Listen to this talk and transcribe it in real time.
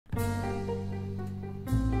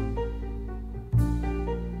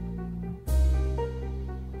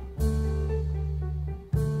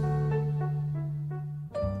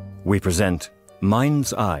We present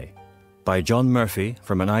Mind's Eye by John Murphy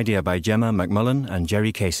from an idea by Gemma McMullen and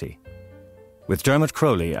Jerry Casey, with Dermot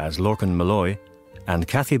Crowley as Lorcan Malloy and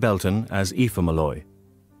Kathy Belton as Aoife Malloy.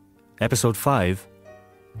 Episode 5,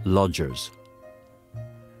 Lodgers.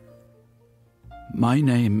 My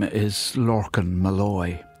name is Lorcan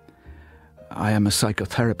Malloy. I am a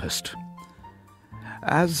psychotherapist.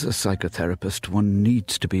 As a psychotherapist, one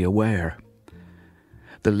needs to be aware.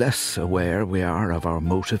 The less aware we are of our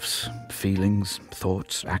motives, feelings,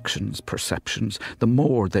 thoughts, actions, perceptions, the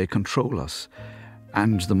more they control us,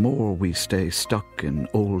 and the more we stay stuck in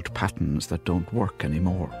old patterns that don't work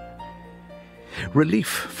anymore. Relief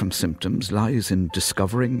from symptoms lies in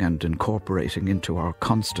discovering and incorporating into our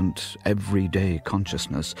constant, everyday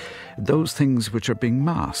consciousness those things which are being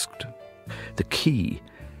masked. The key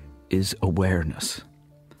is awareness.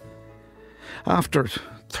 After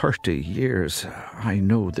 30 years, I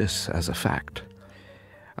know this as a fact.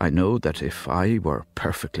 I know that if I were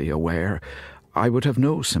perfectly aware, I would have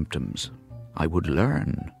no symptoms. I would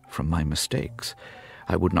learn from my mistakes.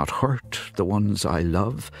 I would not hurt the ones I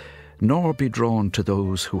love, nor be drawn to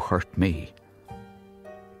those who hurt me.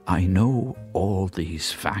 I know all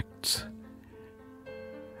these facts,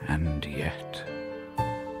 and yet...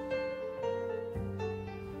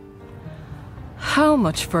 How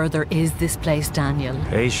much further is this place, Daniel?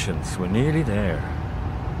 Patience, we're nearly there.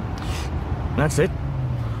 That's it.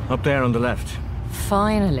 Up there on the left.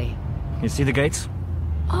 Finally. You see the gates?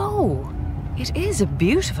 Oh, it is a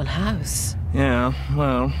beautiful house. Yeah,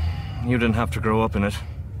 well, you didn't have to grow up in it.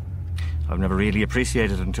 I've never really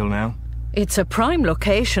appreciated it until now. It's a prime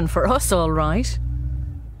location for us, all right.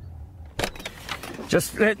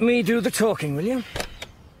 Just let me do the talking, will you?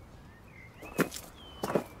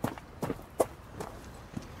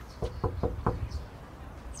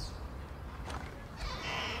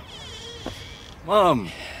 Mom,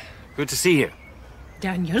 good to see you.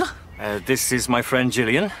 Daniel? This is my friend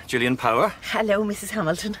Gillian Power. Hello, Mrs.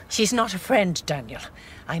 Hamilton. She's not a friend, Daniel.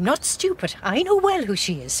 I'm not stupid. I know well who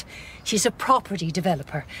she is. She's a property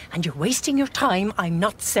developer, and you're wasting your time. I'm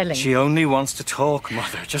not selling. She only wants to talk,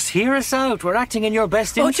 Mother. Just hear us out. We're acting in your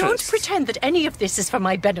best interest. Oh, don't pretend that any of this is for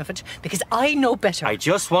my benefit, because I know better. I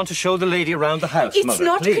just want to show the lady around the house, It's Mother,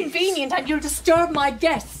 not please. Convenient, and you'll disturb my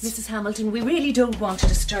guests. Mrs. Hamilton, we really don't want to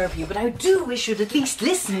disturb you, but I do wish you'd at least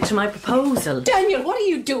listen to my proposal. Daniel, what are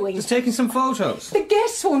you doing? Just taking some photos. The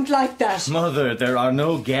guests won't like that. Mother, there are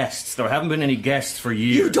no guests. There haven't been any guests for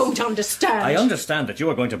years. You don't understand. I understand that you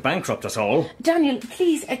are going to bankrupt us all. Daniel,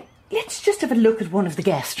 please, let's just have a look at one of the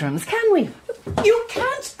guest rooms, can we? You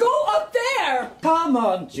can't go up there. Come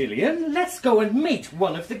on, Gillian. Let's go and meet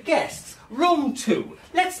one of the guests. Room 2.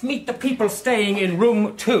 Let's meet the people staying in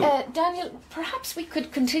room 2. Daniel, perhaps we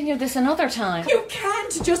could continue this another time. You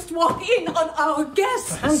can't just walk in on our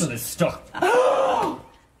guests. The handle is stuck.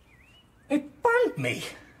 It burnt me.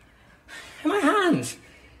 In my hands.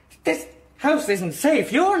 This house isn't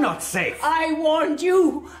safe. You're not safe. I warned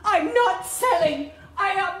you. I'm not selling.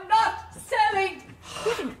 I am not selling.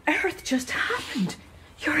 What on earth just happened?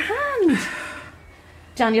 Your hand.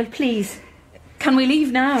 Daniel, please. Can we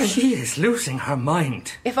leave now? She is losing her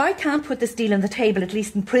mind. If I can't put this deal on the table, at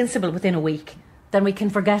least in principle, within a week, then we can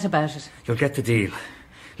forget about it. You'll get the deal.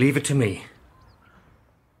 Leave it to me.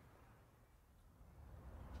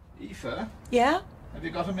 Aoife, Yeah? have you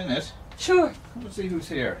got a minute? Sure. Let's see who's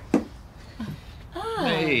here.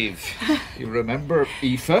 Maeve, you remember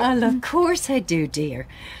Aoife? Well, of course I do, dear.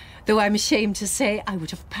 Though I'm ashamed to say I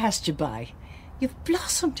would have passed you by. You've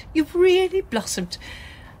blossomed. You've really blossomed.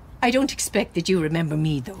 I don't expect that you remember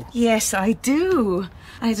me, though. Yes, I do.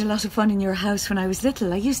 I had a lot of fun in your house when I was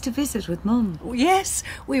little. I used to visit with Mum. Oh, yes,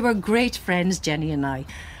 we were great friends, Jenny and I.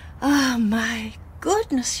 Oh, my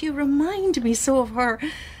goodness, you remind me so of her.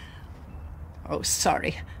 Oh,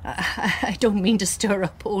 sorry. I don't mean to stir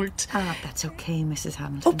up old... That's okay, Mrs.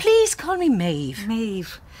 Hamilton. Oh, please call me Maeve.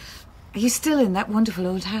 Maeve, are you still in that wonderful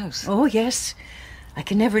old house? Oh, yes. I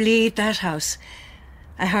can never leave that house.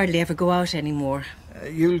 I hardly ever go out anymore.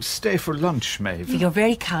 You'll stay for lunch, Maeve. You're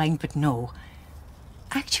very kind, but no.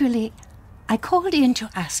 Actually, I called in to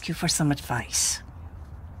ask you for some advice.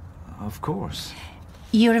 Of course.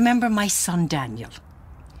 You remember my son, Daniel?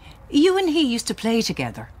 You and he used to play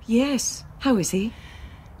together. Yes. How is he?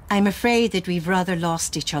 I'm afraid that we've rather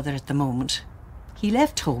lost each other at the moment. He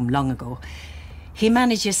left home long ago. He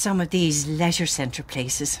manages some of these leisure centre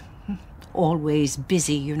places. Always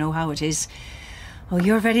busy, you know how it is. Oh,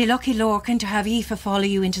 you're very lucky, Lorcan, to have Aoife follow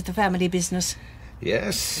you into the family business.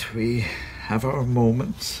 Yes, we have our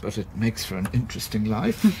moments, but it makes for an interesting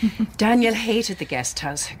life. Daniel hated the guest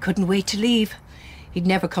house. Couldn't wait to leave. He'd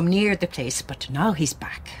never come near the place, but now he's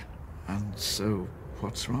back. And so,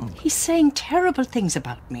 what's wrong? He's saying terrible things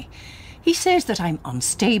about me. He says that I'm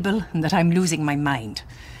unstable and that I'm losing my mind.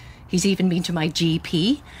 He's even been to my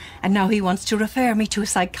GP, and now he wants to refer me to a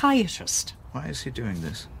psychiatrist. Why is he doing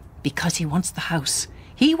this? Because he wants the house.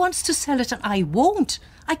 He wants to sell it and I won't.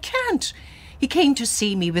 I can't. He came to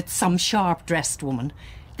see me with some sharp-dressed woman.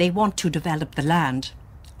 They want to develop the land.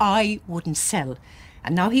 I wouldn't sell.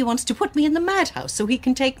 And now he wants to put me in the madhouse so he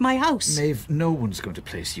can take my house. Maeve, no one's going to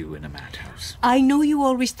place you in a madhouse. I know you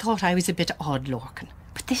always thought I was a bit odd, Lorcan,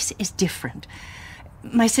 but this is different.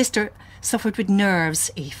 My sister suffered with nerves,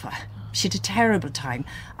 Aoife. She had a terrible time.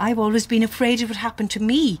 I've always been afraid it would happen to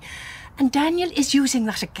me. And Daniel is using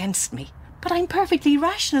that against me. But I'm perfectly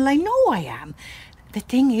rational. I know I am. The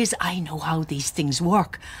thing is, I know how these things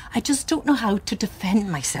work. I just don't know how to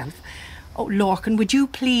defend myself. Oh, Lorcan, would you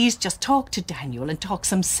please just talk to Daniel and talk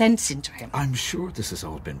some sense into him? I'm sure this has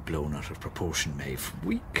all been blown out of proportion, Maeve.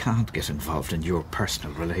 We can't get involved in your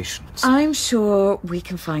personal relations. I'm sure we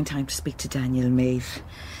can find time to speak to Daniel, Maeve.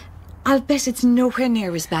 I'll bet it's nowhere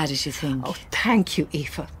near as bad as you think. Oh, thank you,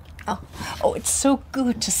 Aoife. Oh, it's so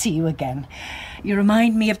good to see you again. You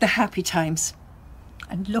remind me of the happy times.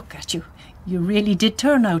 And look at you. You really did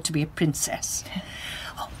turn out to be a princess.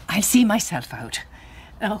 Oh, I'll see myself out.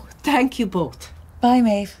 Oh, thank you both. Bye,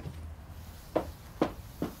 Maeve.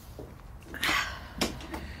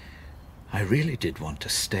 I really did want to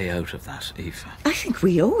stay out of that, Aoife. I think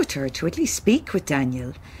we owe it to her to at least speak with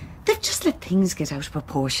Daniel. They've just let things get out of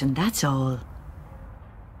proportion, that's all.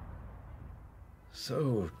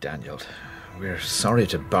 So, Daniel, we're sorry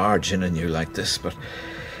to barge in on you like this, but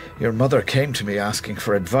your mother came to me asking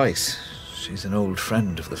for advice. She's an old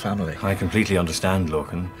friend of the family. I completely understand,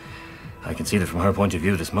 Lorcan. I can see that from her point of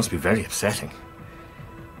view this must be very upsetting.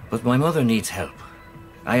 But my mother needs help.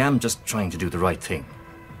 I am just trying to do the right thing.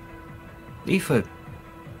 Aoife,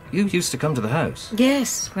 you used to come to the house.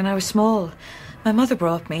 Yes, when I was small. My mother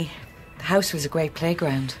brought me. The house was a great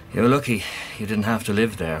playground. You're lucky you didn't have to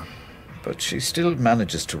live there. But she still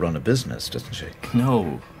manages to run a business, doesn't she?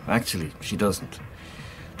 No, actually, she doesn't.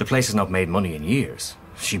 The place has not made money in years.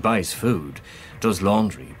 She buys food, does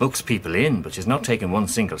laundry, books people in, but she's not taken one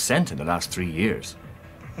single cent in the last 3 years.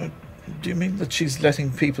 Do you mean that she's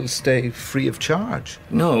letting people stay free of charge?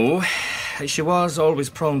 No, she was always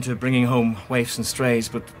prone to bringing home waifs and strays,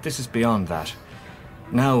 but this is beyond that.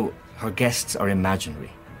 Now, her guests are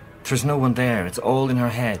imaginary. There's no one there, it's all in her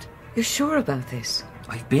head. You're sure about this?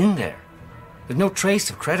 I've been there. There's no trace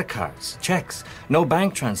of credit cards, checks, no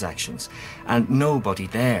bank transactions, and nobody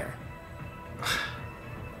there.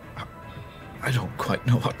 I don't quite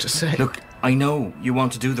know what to say. Look, I know you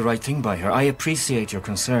want to do the right thing by her. I appreciate your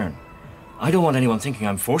concern. I don't want anyone thinking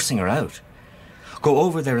I'm forcing her out. Go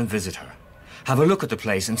over there and visit her. Have a look at the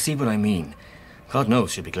place and see what I mean. God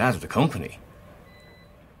knows she'll be glad of the company.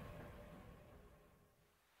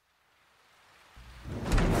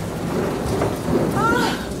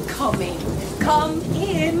 Come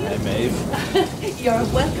in. Hey, Maeve. You're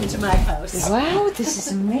welcome to my house. Wow, this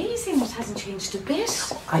is amazing. It hasn't changed a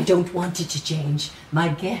bit. I don't want it to change. My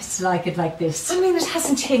guests like it like this. I mean, it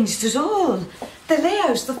hasn't changed at all. The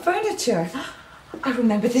layout, the furniture. I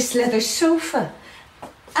remember this leather sofa.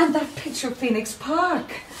 And that picture of Phoenix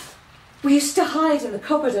Park. We used to hide in the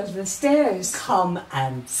cupboard under the stairs. Come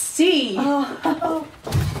and see. Oh.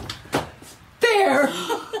 There.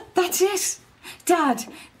 That's it.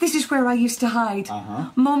 Dad, this is where I used to hide.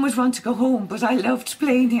 Mum would want to go home, but I loved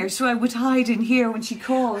playing here, so I would hide in here when she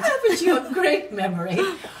called. Haven't you a great memory?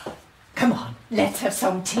 Come on, let's have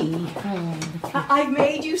some tea. I've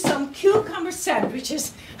made you some cucumber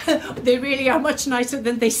sandwiches. They really are much nicer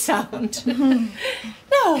than they sound.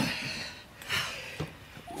 Now,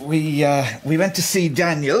 We went to see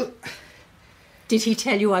Daniel. did he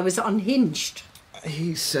tell you I was unhinged?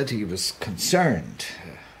 He said he was concerned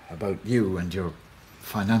about you and your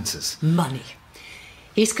finances. Money.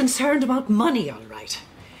 He's concerned about money, all right.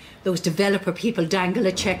 Those developer people dangle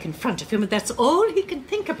a cheque in front of him, and that's all he can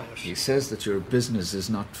think about. He says that your business is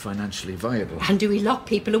not financially viable. And do we lock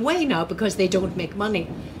people away now because they don't make money?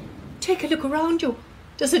 Take a look around you.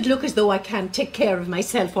 Does it look as though I can't take care of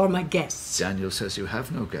myself or my guests? Daniel says you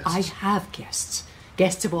have no guests. I have guests.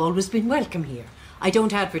 Guests have always been welcome here. I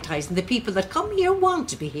don't advertise, and the people that come here want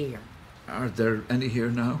to be here. Are there any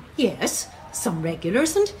here now? Yes, some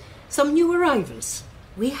regulars and some new arrivals.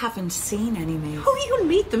 We haven't seen any, Maeve. Oh, you'll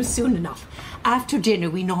meet them soon enough. After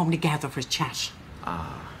dinner, we normally gather for a chat.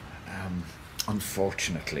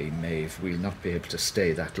 Unfortunately, Maeve, we'll not be able to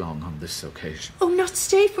stay that long on this occasion. Oh, not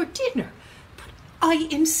stay for dinner? But I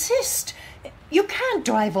insist. You can't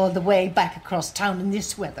drive all the way back across town in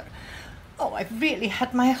this weather. Oh, I've really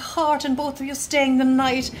had my heart on both of you staying the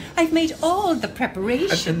night. I've made all the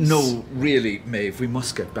preparations. No, really, Maeve, we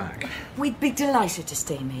must get back. We'd be delighted to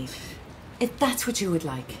stay, Maeve. If that's what you would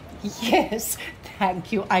like. Yes,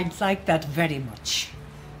 thank you. I'd like that very much.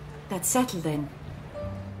 That's settled then.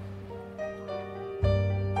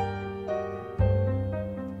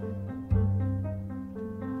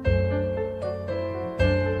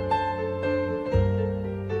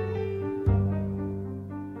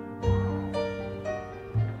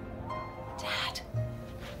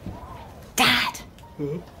 Dad!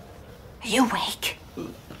 Are you awake?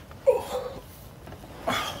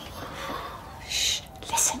 Shh,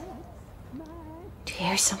 listen. Do you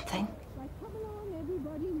hear something?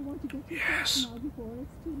 Yes.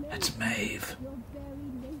 It's Maeve.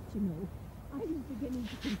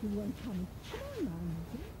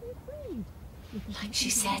 Like she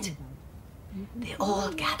said, they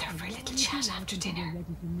all gather for a little chat after dinner.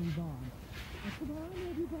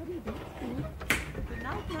 Good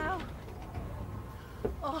night now.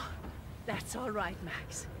 Oh, that's all right,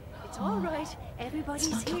 Max. It's all right. Everybody's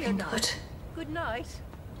It's not here looking now. good. Good night.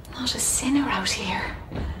 Not a sinner out here.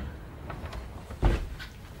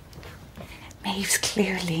 Maeve's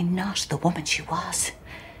clearly not the woman she was.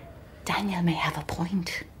 Daniel may have a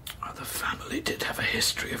point. Oh, the family did have a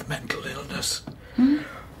history of mental illness.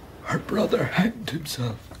 Her brother hanged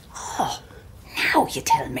himself. Oh, now you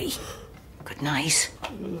tell me. Good night.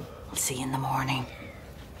 I'll see you in the morning.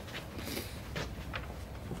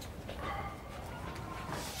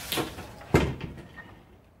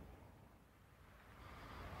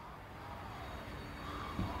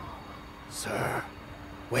 Sir,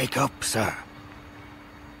 wake up, sir.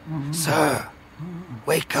 Sir,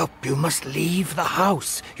 wake up. You must leave the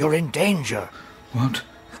house. You're in danger. What?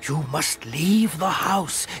 You must leave the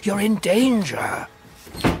house. You're in danger.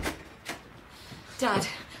 Dad,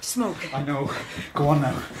 smoke. I know. Go on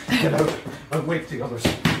now. Get out. I'll wake the others.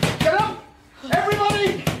 Get up!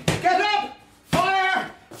 Everybody! Get up!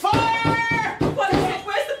 Fire! Fire!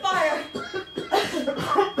 Where's the fire?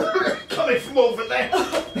 Coming from over there.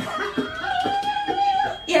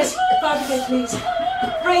 Yes, Barbara, please.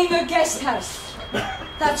 Rainer Guest House.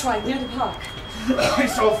 That's right, near the park. I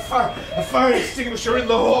saw a fire extinguisher in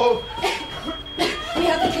the hall. We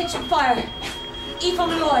have the kitchen fire. Eve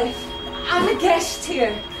Malloy. I'm a guest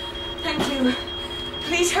here. Thank you.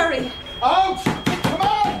 Please hurry. Out! Come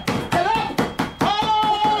on! Get up!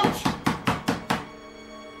 Out!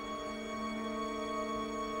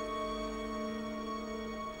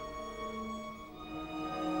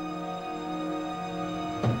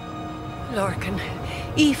 Lorcan.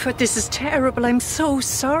 Aoife, this is terrible. I'm so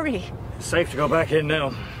sorry. Safe to go back in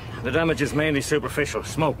now. The damage is mainly superficial,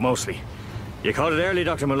 smoke mostly. You caught it early,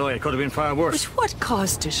 Dr. Malloy. It could have been far But worse. what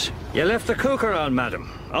caused it? You left the cooker on,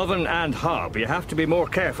 madam. Oven and hob. You have to be more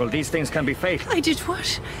careful. These things can be fatal. I did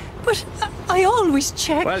what? But I always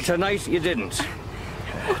check. Well, tonight you didn't.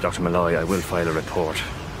 Dr. Malloy, I will file a report.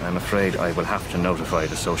 I'm afraid I will have to notify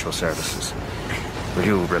the social services. Will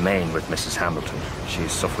you remain with Mrs. Hamilton?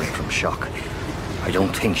 She's suffering from shock. I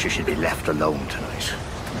don't think she should be left alone tonight.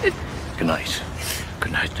 Good night.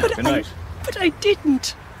 Good night now. Good night. But I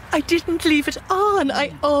didn't. I didn't leave it on.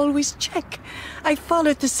 I always check. I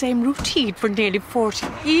followed the same routine for nearly 40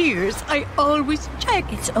 years. I always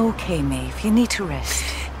check. It's okay, Maeve. You need to rest.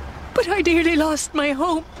 But I nearly lost my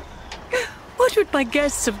home. What would my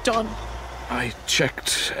guests have done? I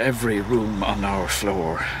checked every room on our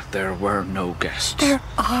floor. There were no guests. There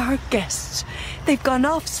are guests. They've gone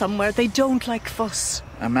off somewhere. They don't like fuss.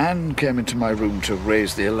 A man came into my room to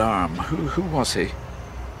raise the alarm. Who was he?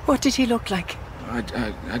 What did he look like?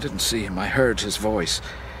 I didn't see him. I heard his voice.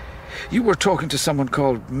 You were talking to someone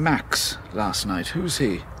called Max last night. Who's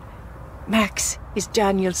he? Max is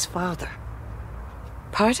Daniel's father.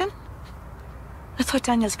 Pardon? I thought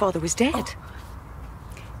Daniel's father was dead.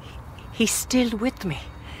 He's still with me.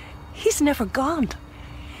 He's never gone.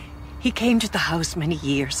 He came to the house many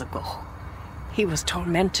years ago. He was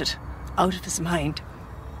tormented, out of his mind.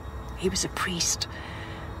 He was a priest,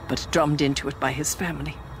 but drummed into it by his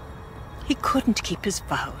family. He couldn't keep his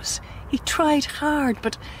vows. He tried hard,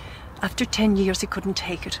 but after 10 years he couldn't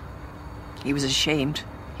take it. He was ashamed.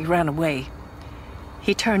 He ran away.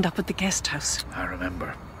 He turned up at the guest house. I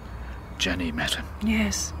remember. Jenny met him.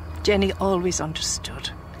 Yes, Jenny always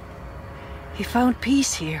understood. He found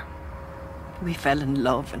peace here. We fell in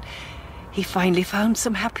love and he finally found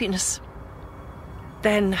some happiness.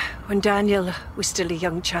 Then, when Daniel was still a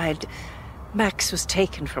young child, Max was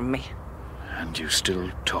taken from me. And you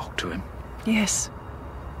still talk to him? Yes.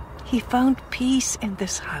 He found peace in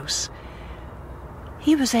this house.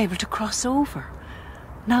 He was able to cross over.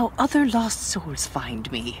 Now other lost souls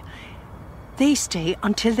find me. They stay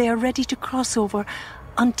until they are ready to cross over,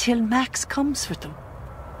 until Max comes for them.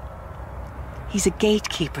 He's a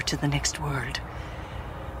gatekeeper to the next world.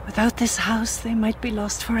 Without this house, they might be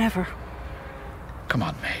lost forever. Come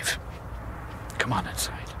on, Maeve. Come on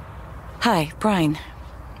inside. Hi, Brian.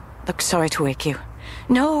 Look, sorry to wake you.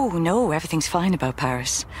 No, everything's fine about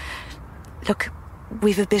Paris. Look,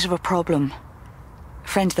 we've a bit of a problem. A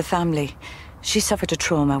friend of the family. She suffered a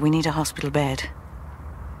trauma. We need a hospital bed.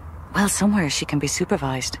 Well, somewhere she can be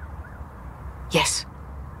supervised. Yes.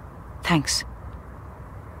 Thanks.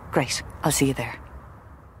 Great. I'll see you there.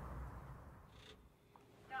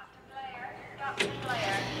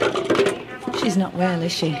 She's not well,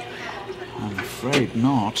 is she? I'm afraid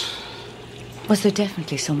not. Was there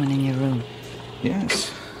definitely someone in your room?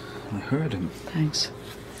 Yes, I heard him. Thanks.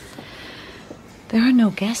 There are no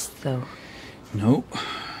guests, though. No,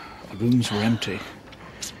 the rooms were empty.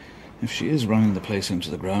 If she is running the place into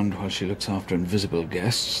the ground while she looks after invisible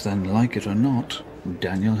guests, then, like it or not,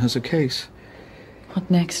 Daniel has a case. What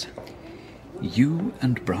next? You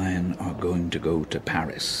and Brian are going to go to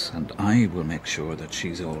Paris, and I will make sure that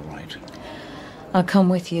she's all right. I'll come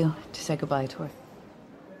with you to say goodbye to her.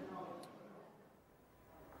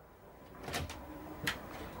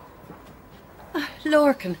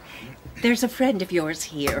 Lorcan, there's a friend of yours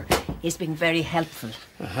here. He's been very helpful.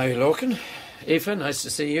 Hi, Lorcan. Aoife, nice to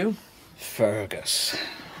see you. Fergus,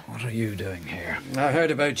 what are you doing here? I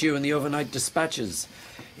heard about you in the overnight dispatches.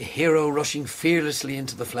 A hero rushing fearlessly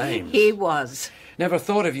into the flames. He was. Never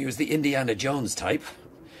thought of you as the Indiana Jones type.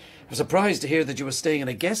 I was surprised to hear that you were staying in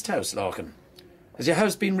a guest house, Lorcan. Has your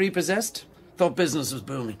house been repossessed? Thought business was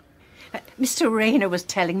booming. Mr. Rayner was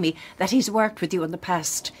telling me that he's worked with you in the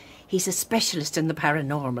past. He's a specialist in the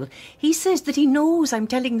paranormal. He says that he knows I'm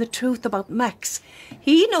telling the truth about Max.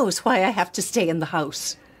 He knows why I have to stay in the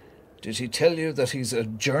house. Did he tell you that he's a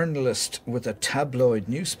journalist with a tabloid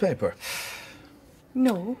newspaper?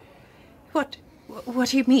 No. What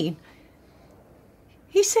do you mean?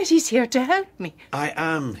 He said he's here to help me. I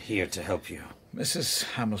am here to help you.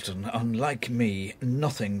 Mrs. Hamilton, unlike me,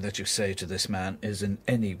 nothing that you say to this man is in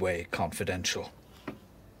any way confidential.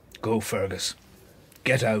 Go, Fergus.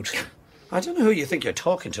 Get out. I don't know who you think you're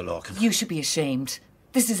talking to, Lorcan. You should be ashamed.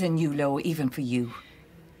 This is a new low, even for you.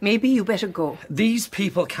 Maybe you better go. These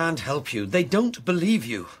people can't help you. They don't believe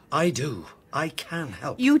you. I do. I can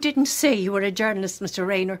help. You didn't say you were a journalist, Mr.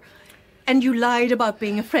 Rayner. And you lied about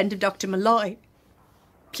being a friend of Dr. Malloy.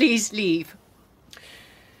 Please leave.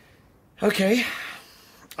 OK.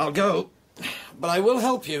 I'll go. But I will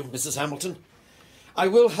help you, Mrs. Hamilton. I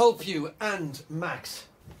will help you and Max.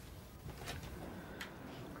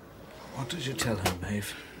 What did you tell him,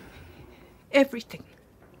 Maeve? Everything.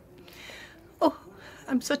 Oh,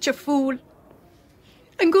 I'm such a fool.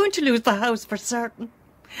 I'm going to lose the house for certain.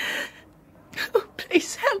 Oh,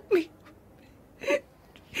 please help me.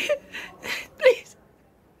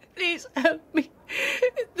 Please help me.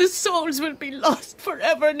 The souls will be lost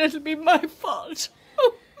forever and it'll be my fault.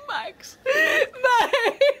 Oh, Max.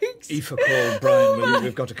 Max! Aoife, call Brian, will you?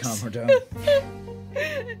 We've got to calm her down.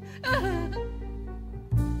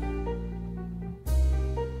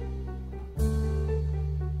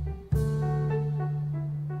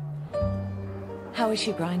 How is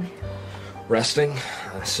she, Brian? Resting,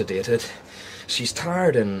 sedated. She's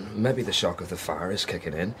tired and maybe the shock of the fire is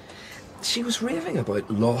kicking in. She was raving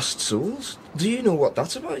about lost souls. Do you know what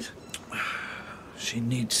that's about? She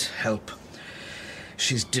needs help.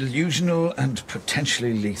 She's delusional and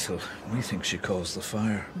potentially lethal. We think she caused the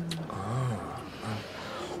fire.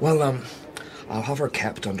 Well, I'll have her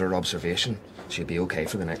kept under observation. She'll be okay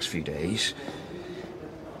for the next few days.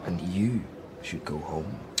 And you should go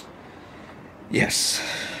home. Yes,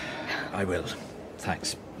 I will.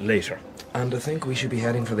 Thanks. Later. And I think we should be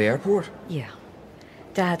heading for the airport. Yeah.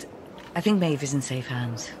 Dad, I think Maeve is in safe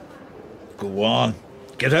hands. Go on.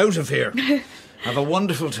 Get out of here. Have a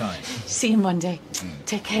wonderful time. See you Monday.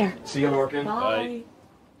 Take care. See you, Lorcan. Bye.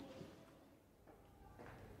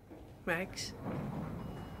 Max?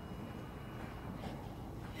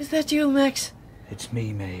 Is that you, Max? It's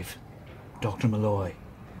me, Maeve. Dr. Malloy.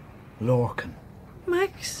 Lorcan.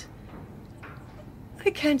 Max? I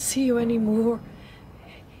can't see you anymore.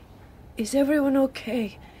 Is everyone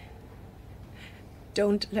okay?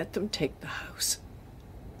 Don't let them take the house.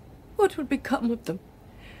 What will become of them?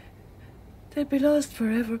 They'll be lost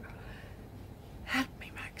forever. Help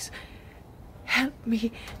me, Max. Help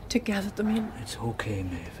me to gather them in. It's okay,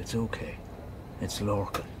 Maeve. It's okay. It's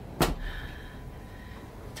Lorcan.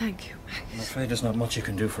 Thank you, Max. I'm afraid there's not much you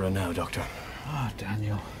can do for her now, Doctor. Ah,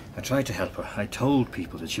 Daniel. I tried to help her. I told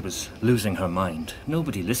people that she was losing her mind.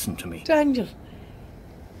 Nobody listened to me. Daniel,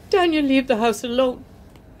 leave the house alone.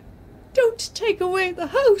 Don't take away the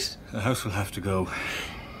house. The house will have to go.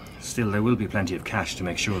 Still, there will be plenty of cash to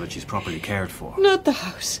make sure that she's properly cared for. Not the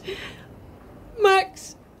house.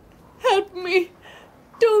 Max, help me.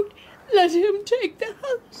 Don't let him take the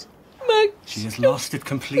house. Max. She has lost it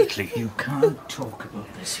completely. You can't talk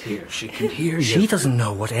about this here. She can hear you. She doesn't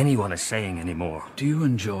know what anyone is saying anymore. Do you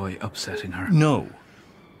enjoy upsetting her? No.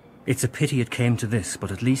 It's a pity it came to this,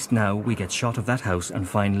 but at least now we get shot of that house and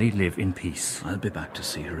finally live in peace. I'll be back to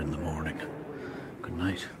see her in the morning. Good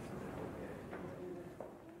night.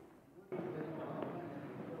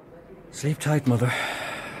 Sleep tight, Mother.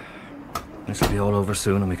 This will be all over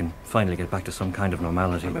soon and we can finally get back to some kind of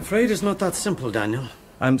normality. I'm afraid it's not that simple, Daniel.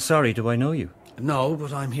 I'm sorry, do I know you? No,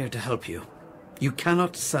 but I'm here to help you. You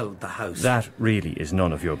cannot sell the house. That really is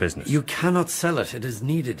none of your business. You cannot sell it. It is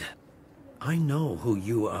needed. I know who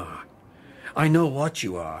you are. I know what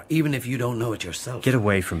you are, even if you don't know it yourself. Get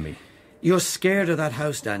away from me. You're scared of that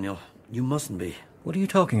house, Daniel. You mustn't be. What are you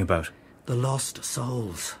talking about? The lost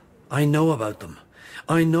souls. I know about them.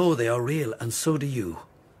 I know they are real, and so do you.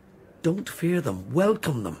 Don't fear them.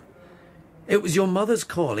 Welcome them. It was your mother's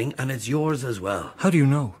calling, and it's yours as well. How do you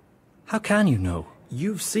know? How can you know?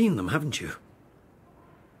 You've seen them, haven't you?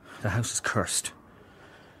 The house is cursed.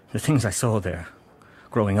 The things I saw there,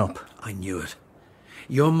 growing up. I knew it.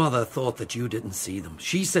 Your mother thought that you didn't see them.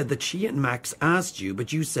 She said that she and Max asked you,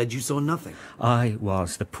 but you said you saw nothing. I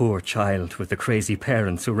was the poor child with the crazy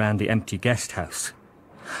parents who ran the empty guest house.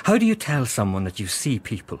 How do you tell someone that you see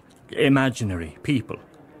people? Imaginary people.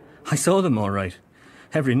 I saw them all right.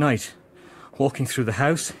 Every night. Walking through the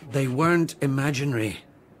house. They weren't imaginary.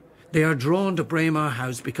 They are drawn to Braemar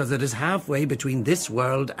House because it is halfway between this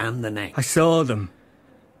world and the next. I saw them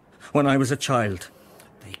when I was a child.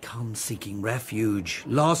 They come seeking refuge,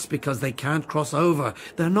 lost because they can't cross over.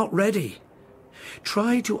 They're not ready.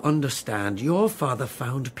 Try to understand. Your father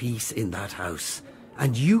found peace in that house,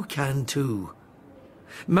 and you can too.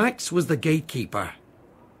 Max was the gatekeeper,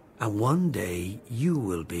 and one day you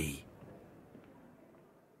will be.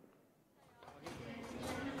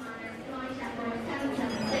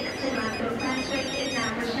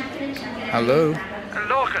 Hello?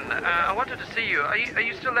 Lorcan, I wanted to see you. Are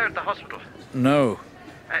you still there at the hospital? No.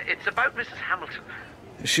 It's about Mrs. Hamilton.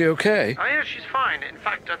 Is she okay? Oh, yeah, she's fine. In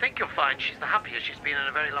fact, I think you'll find she's the happiest she's been in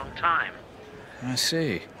a very long time. I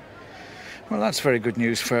see. Well, that's very good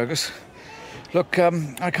news, Fergus. Look,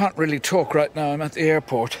 I can't really talk right now. I'm at the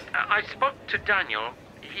airport. I spoke to Daniel.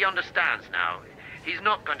 He understands now. He's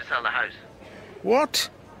not going to sell the house. What?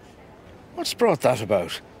 What's brought that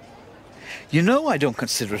about? You know I don't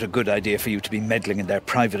consider it a good idea for you to be meddling in their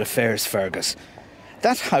private affairs, Fergus.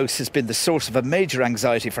 That house has been the source of a major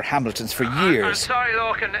anxiety for Hamiltons for years. I'm sorry,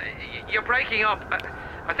 Lorcan. You're breaking up.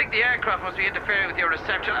 I think the aircraft must be interfering with your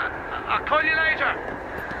reception. I'll call you later.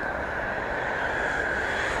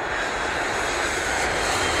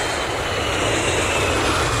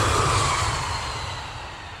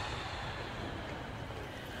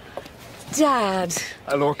 Dad.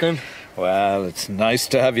 Hi, Lorcan. Well, it's nice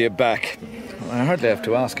to have you back. I hardly have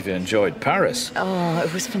to ask if you enjoyed Paris. Oh,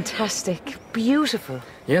 it was fantastic. Beautiful.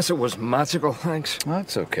 Yes, it was magical, thanks.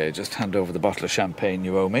 That's okay. Just hand over the bottle of champagne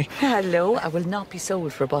you owe me. Hello, I will not be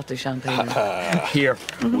sold for a bottle of champagne. Here,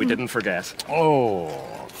 we didn't forget. Oh,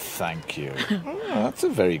 thank you. That's a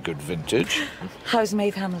very good vintage. How's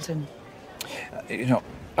Maeve Hamilton? You know,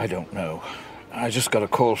 I don't know. I just got a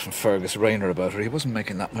call from Fergus Rayner about her. He wasn't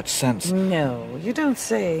making that much sense. No, you don't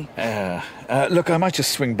say. Look, I might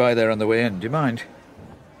just swing by there on the way in. Do you mind?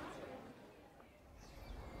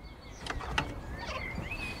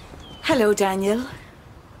 Hello, Daniel.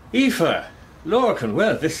 Aoife! Lorcan,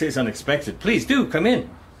 well, this is unexpected. Please do, come in.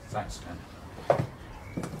 Thanks,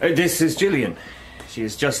 Dan. This is Gillian. She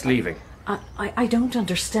is just leaving. I don't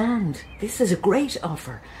understand. This is a great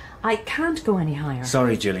offer. I can't go any higher.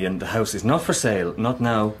 Sorry, Gillian, the house is not for sale. Not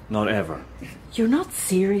now, not ever. You're not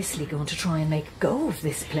seriously going to try and make a go of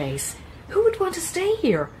this place? Who would want to stay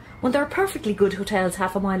here when there are perfectly good hotels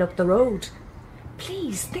half a mile up the road?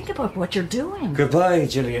 Please, think about what you're doing. Goodbye,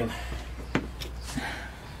 Gillian.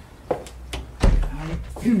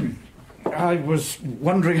 I was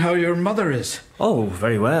wondering how your mother is. Oh,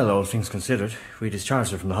 very well, all things considered. We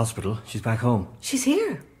discharged her from the hospital. She's back home. She's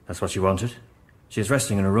here. That's what she wanted. She is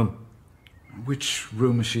resting in her room. Which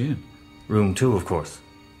room is she in? Room 2, of course.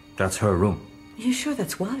 That's her room. Are you sure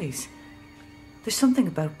that's wise? There's something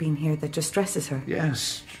about being here that distresses her.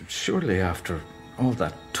 Yes, surely after all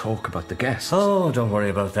that talk about the guests. Oh, don't worry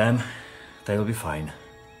about them. They'll be fine.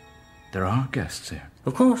 There are guests here.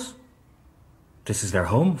 Of course. This is their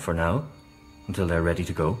home for now, until they're ready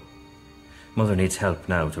to go. Mother needs help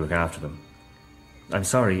now to look after them. I'm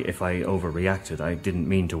sorry if I overreacted. I didn't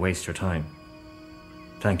mean to waste your time.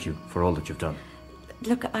 Thank you for all that you've done.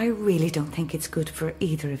 Look, I really don't think it's good for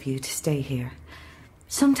either of you to stay here.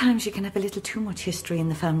 Sometimes you can have a little too much history in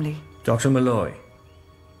the family. Dr. Malloy,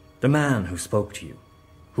 the man who spoke to you,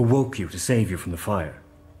 who woke you to save you from the fire,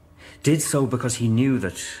 did so because he knew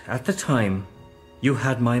that, at the time, you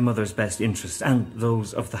had my mother's best interests and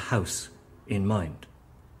those of the house in mind.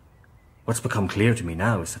 What's become clear to me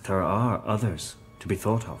now is that there are others to be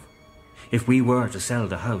thought of. If we were to sell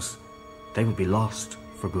the house, they would be lost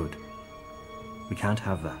for good. We can't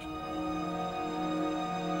have that.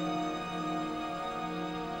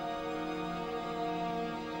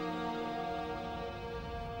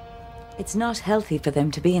 It's not healthy for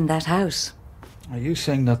them to be in that house. Are you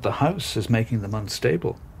saying that the house is making them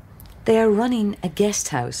unstable? They are running a guest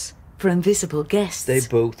house for invisible guests. They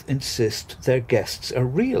both insist their guests are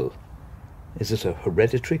real. Is it a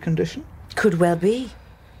hereditary condition? Could well be.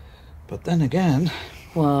 But then again...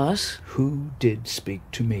 What? Who did speak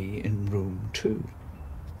to me in room 2?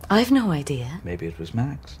 I've no idea. Maybe it was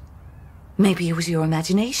Max. Maybe it was your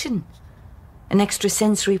imagination. An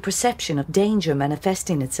extrasensory perception of danger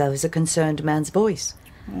manifesting itself as a concerned man's voice.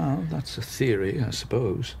 Well, that's a theory, I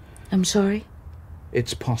suppose. I'm sorry?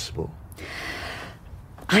 It's possible.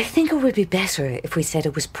 I think it would be better if we said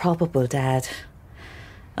it was probable, Dad.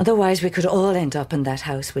 Otherwise we could all end up in that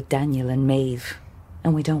house with Daniel and Maeve.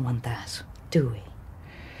 And we don't want that, do we?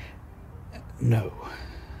 No.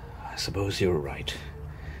 I suppose you're right.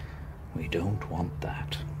 We don't want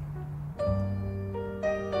that.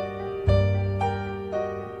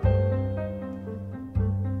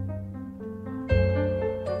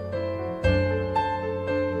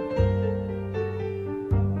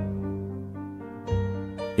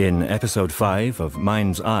 In episode 5 of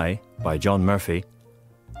Mind's Eye by John Murphy,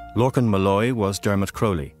 Lorcan Malloy was Dermot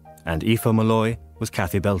Crowley and Aoife Malloy was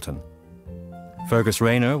Cathy Belton. Fergus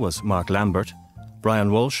Rayner was Mark Lambert,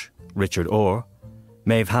 Brian Walsh, Richard Orr,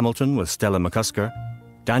 Maeve Hamilton was Stella McCusker,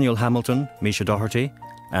 Daniel Hamilton, Misha Doherty,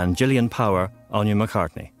 and Gillian Power, Anya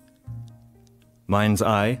McCartney. Mind's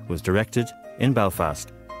Eye was directed in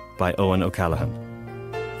Belfast by Owen O'Callaghan.